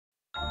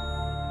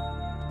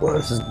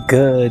What's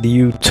good,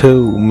 you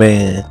too,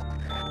 man?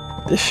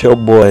 This your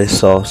boy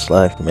Sauce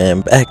Life,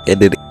 man. Back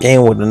at it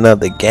again with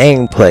another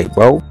gameplay,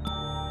 bro.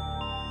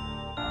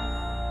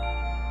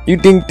 You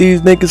think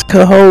these niggas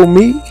can hold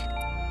me?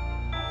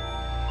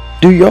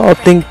 Do y'all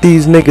think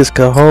these niggas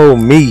can hold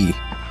me?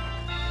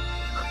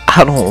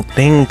 I don't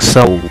think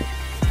so.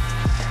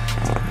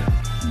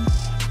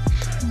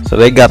 So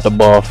they got the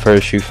ball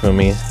first, you feel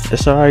me?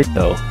 It's alright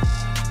though,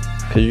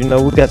 cause you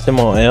know we got them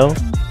on L.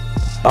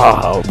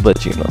 Oh,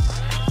 but you know,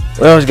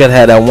 we always gotta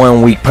have that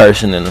one weak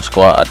person in the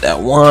squad. That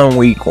one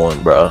weak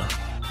one, bro.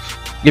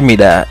 Give me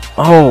that.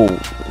 Oh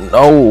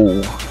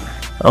no,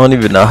 I don't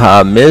even know how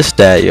I missed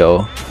that,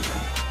 yo.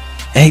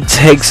 He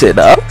takes it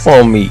up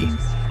on me.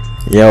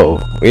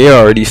 Yo, we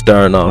already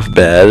starting off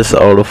bad. It's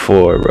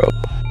 0-4, bro.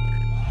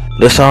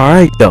 That's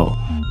alright though,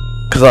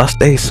 cause I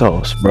stay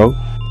sauce, bro.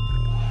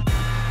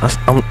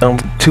 I'm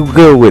too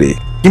good with it.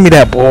 Give me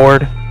that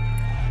board,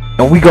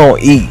 and we gonna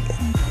eat.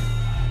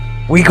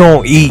 We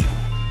gonna eat.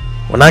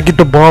 When I get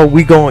the ball,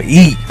 we gonna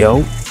eat,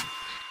 yo.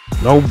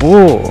 No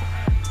bull.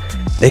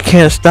 They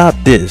can't stop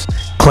this.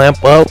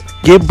 Clamp up,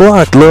 get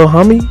blocked, little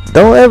homie.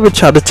 Don't ever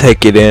try to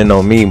take it in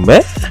on me,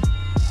 man.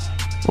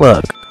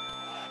 Look,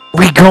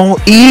 we gonna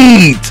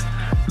eat.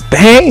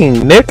 Bang,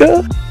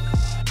 nigga.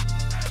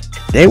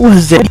 They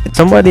was it.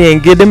 Somebody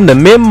ain't get them the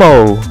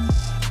memo.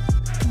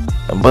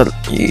 But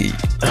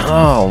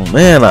oh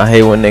man, I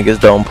hate when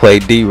niggas don't play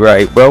D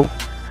right, bro.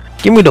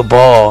 Give me the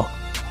ball.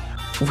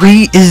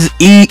 We is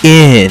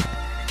eating.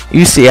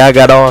 You see, I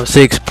got all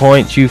 6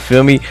 points. You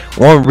feel me?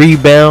 1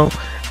 rebound.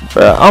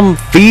 Bro, I'm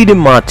feeding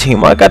my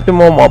team. I got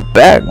them on my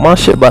back. My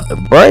shit about to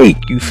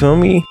break. You feel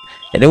me?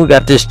 And then we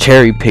got this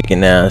cherry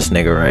picking ass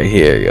nigga right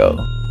here, yo.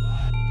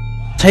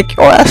 Take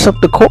your ass up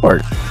the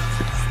court.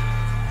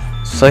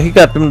 So he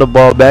got them the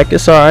ball back.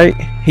 It's alright.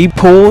 He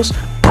pulls.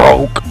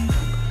 Broke.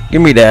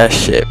 Give me that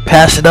shit.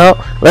 Pass it up.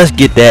 Let's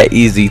get that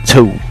easy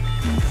too.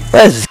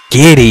 Let's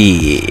get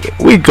it.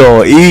 We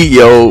gonna eat,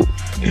 yo.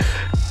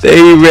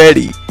 They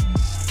ready.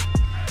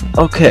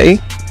 Okay.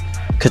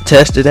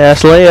 Contested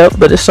ass layup,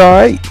 but it's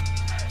alright.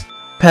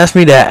 Pass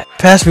me that.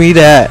 Pass me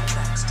that.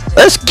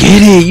 Let's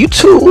get it. You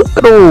too. Look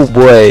at old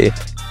boy.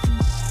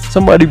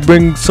 Somebody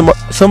bring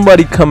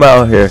somebody come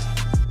out here.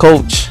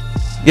 Coach,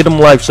 get him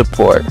life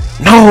support.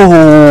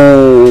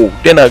 No.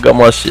 Then I got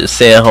my shit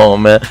sent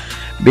home, man.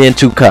 Being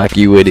too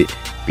cocky with it.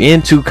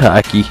 Being too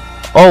cocky.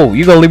 Oh,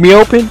 you gonna leave me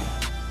open?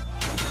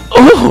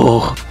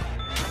 Oh.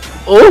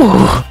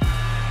 Oh.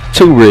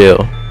 Too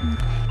real.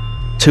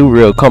 Too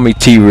real. Call me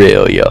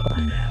T-Real, yo.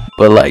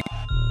 But like,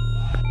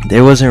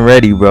 they wasn't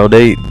ready, bro.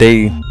 They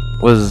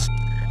was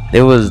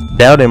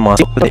doubting my.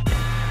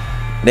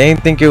 They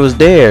didn't think it was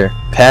there.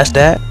 Pass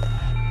that.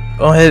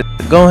 Go ahead.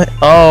 Go ahead.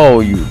 Oh,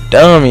 you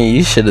dummy.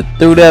 You should have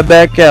threw that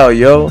back out,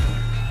 yo.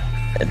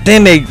 And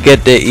then they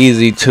get the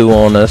easy 2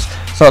 on us.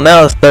 So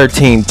now it's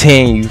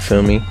 13-10, you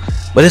feel me?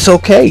 But it's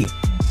okay.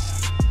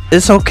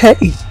 It's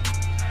okay.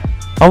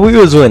 Oh, we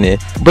was winning.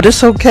 But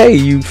it's okay,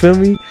 you feel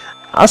me?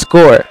 I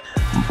scored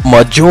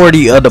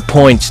majority of the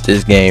points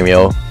this game,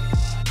 yo.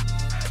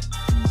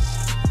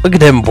 Look at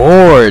them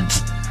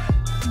boards.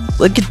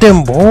 Look at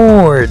them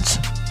boards.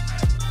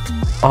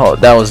 Oh,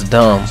 that was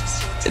dumb.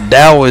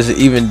 That was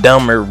even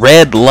dumber.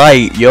 Red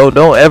light, yo.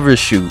 Don't ever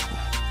shoot.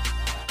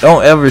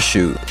 Don't ever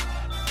shoot.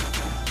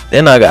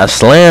 Then I got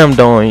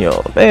slammed on,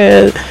 yo.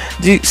 Man,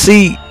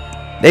 see,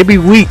 they be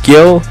weak,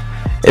 yo.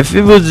 If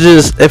it was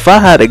just, if I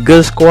had a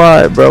good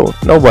squad, bro,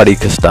 nobody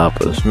could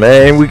stop us,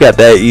 man. We got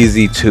that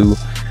easy too.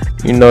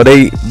 You know,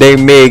 they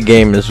mid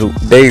game is,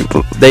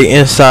 they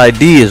inside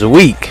D is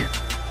weak.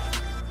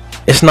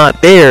 It's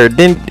not there.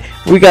 Then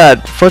we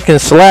got fucking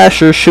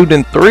Slasher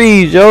shooting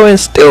 3s, yo, and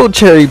still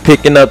cherry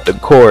picking up the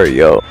court,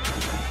 yo.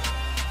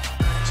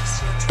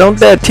 Don't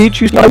that teach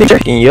you something,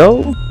 checking,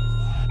 yo?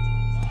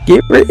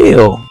 Get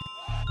real.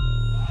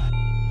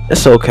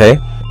 It's okay.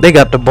 They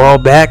got the ball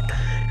back.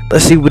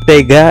 Let's see what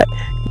they got.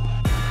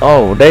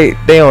 Oh, they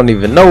don't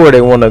even know where they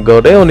want to go.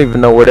 They don't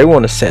even know where they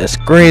want to set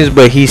screens,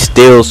 but he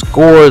still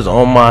scores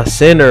on my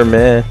center,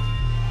 man.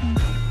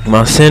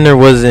 My center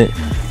wasn't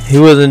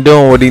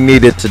doing what he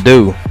needed to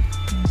do.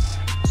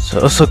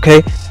 So it's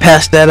okay.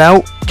 Pass that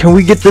out. Can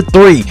we get the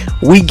 3?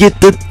 We get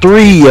the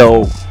 3,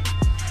 yo.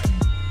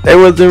 They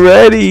wasn't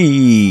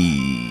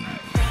ready.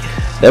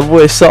 That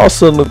boy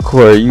Sauce on the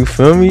court, you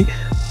feel me?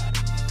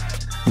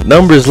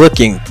 Numbers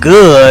looking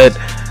good.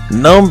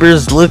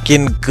 Numbers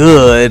looking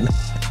good.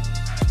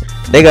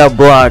 They got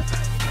blocked,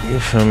 you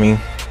feel me?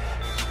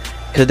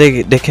 Cause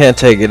they can't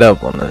take it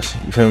up on us,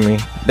 you feel me?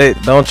 They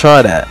don't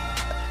try that.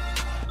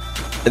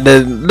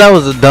 That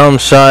was a dumb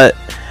shot.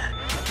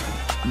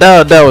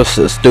 That was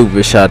a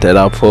stupid shot that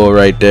I pulled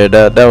right there.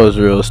 That was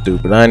real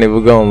stupid. I ain't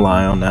even gonna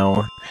lie on that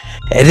one.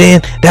 And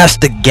then that's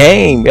the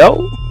game,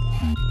 yo.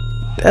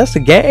 That's the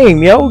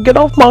game, yo. Get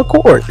off my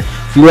court.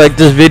 If you like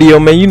this video,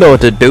 man, you know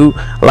what to do.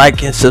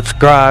 Like and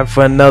subscribe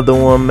for another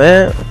one,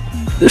 man.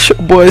 This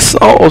your boy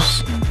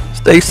Sauce.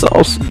 Stay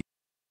saucy.